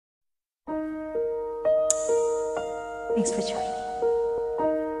Thanks for joining.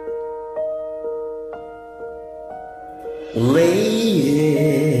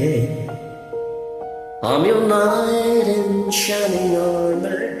 Lady, I'm your knight in shining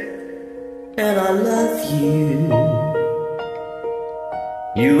armor, and I love you.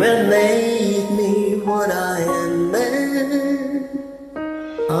 You have made me what I am, and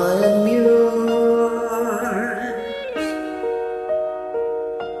I am yours.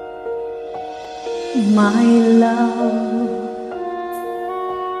 My love,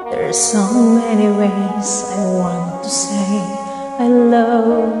 there are so many ways I want to say I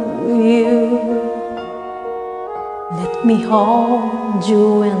love you. Let me hold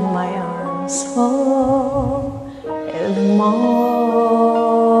you in my arms forevermore.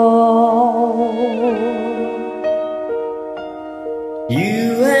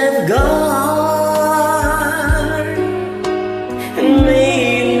 You have gone and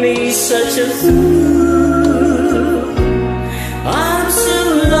made me such a fool. I'm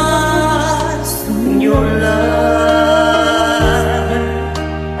so lost in your love,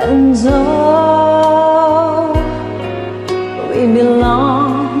 And so we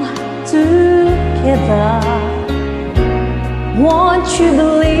belong together. Won't you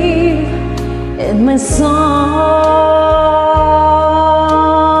believe in my song?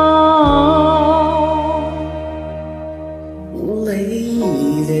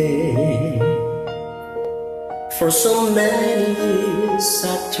 lady. For so many years I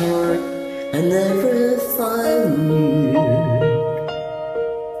turned and never found you.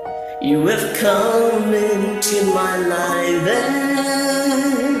 You have come into my life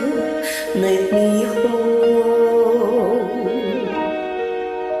and made me whole.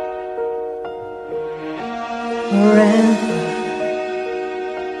 Forever,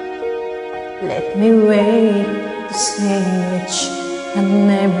 let me wait to say each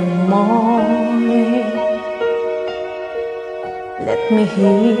and every morning. Let me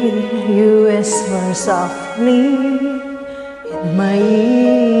hear you whisper softly in my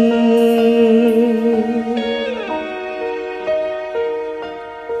ear.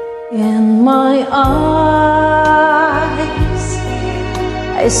 In my eyes,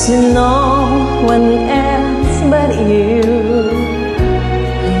 I see no one else but you.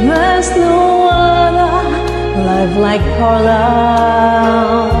 There's no other life like our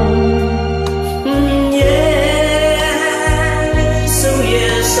love. Yes, oh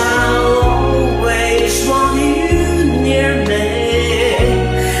yes, I'll always want you near me.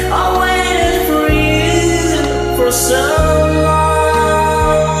 I waited for you for so long.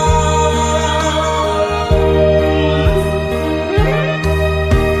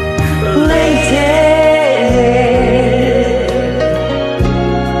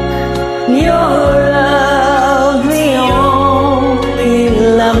 Your love, the only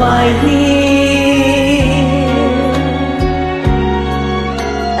love I hear.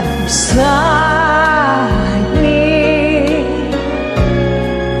 And beside me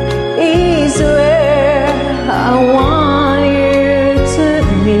is where I want you to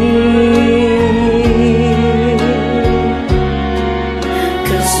be.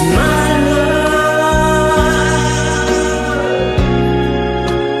 'Cause my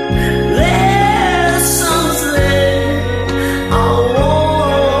there's something I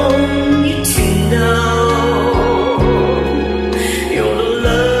want you to know. You're the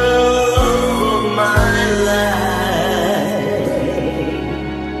love of my life.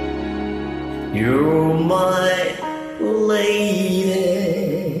 You're my lady.